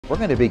We're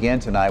going to begin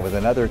tonight with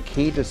another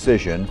key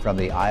decision from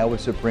the Iowa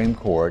Supreme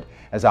Court.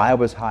 As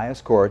Iowa's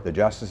highest court, the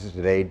justices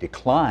today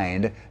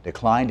declined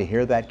to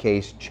hear that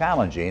case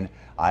challenging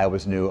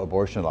Iowa's new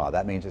abortion law.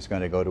 That means it's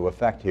going to go to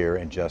effect here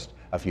in just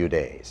a few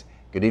days.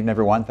 Good evening,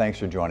 everyone. Thanks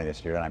for joining us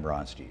here. I'm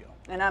Ron Steele.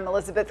 And I'm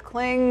Elizabeth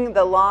Kling.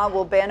 The law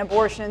will ban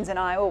abortions in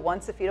Iowa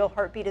once a fetal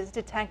heartbeat is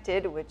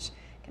detected, which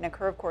can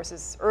occur, of course,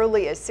 as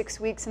early as 6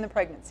 weeks in the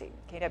pregnancy.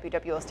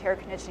 KWWL's Tara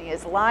Konieczny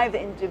is live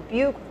in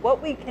Dubuque.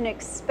 What we can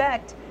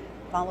expect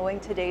following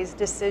today's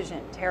decision.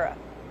 Tara.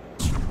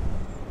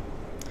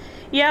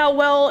 Yeah,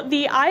 well,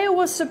 the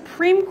Iowa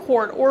Supreme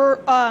Court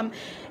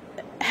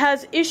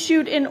has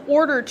issued an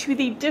order to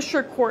the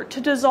district court to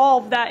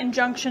dissolve that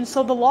injunction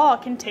so the law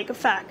can take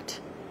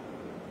effect.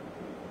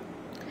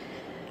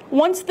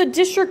 Once the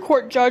district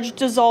court judge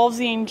dissolves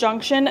the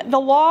injunction, the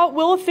law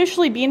will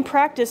officially be in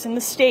practice in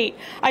the state.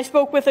 I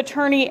spoke with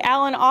attorney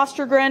Alan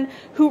Ostergren,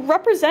 who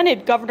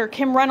represented Governor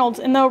Kim Reynolds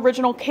in the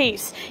original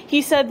case.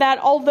 He said that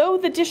although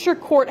the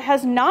district court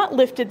has not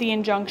lifted the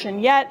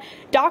injunction yet,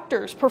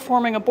 doctors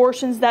performing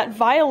abortions that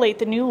violate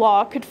the new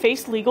law could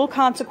face legal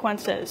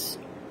consequences.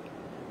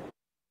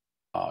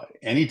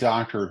 Any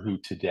doctor who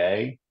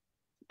today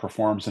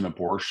performs an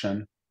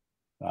abortion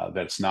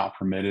that's not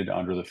permitted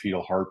under the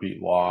fetal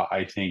heartbeat law,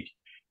 I think,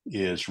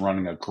 is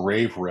running a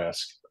grave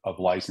risk of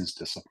license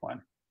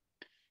discipline.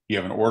 You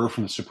have an order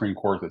from the Supreme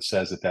Court that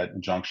says that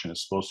injunction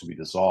is supposed to be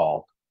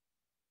dissolved.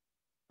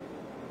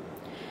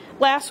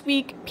 Last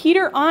week,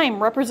 Peter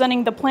Eim,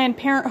 representing the Planned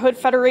Parenthood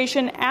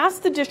Federation,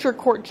 asked the district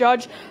court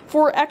judge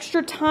for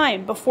extra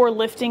time before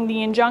lifting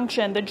the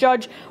injunction. The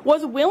judge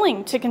was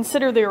willing to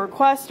consider the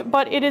request,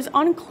 but it is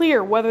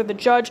unclear whether the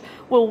judge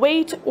will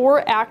wait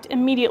or act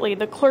immediately.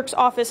 The clerk's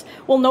office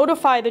will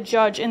notify the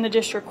judge in the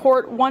district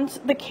court once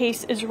the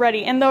case is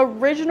ready. And the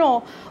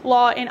original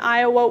law in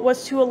Iowa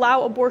was to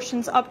allow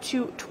abortions up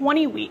to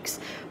 20 weeks.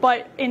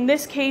 But in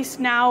this case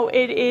now,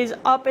 it is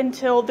up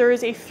until there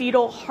is a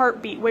fetal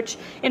heartbeat, which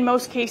in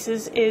most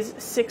cases is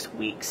 6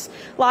 weeks.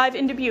 Live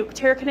in Dubuque,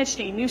 Tara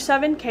Konieczny, News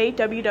 7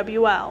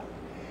 KWWL.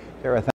 Tara,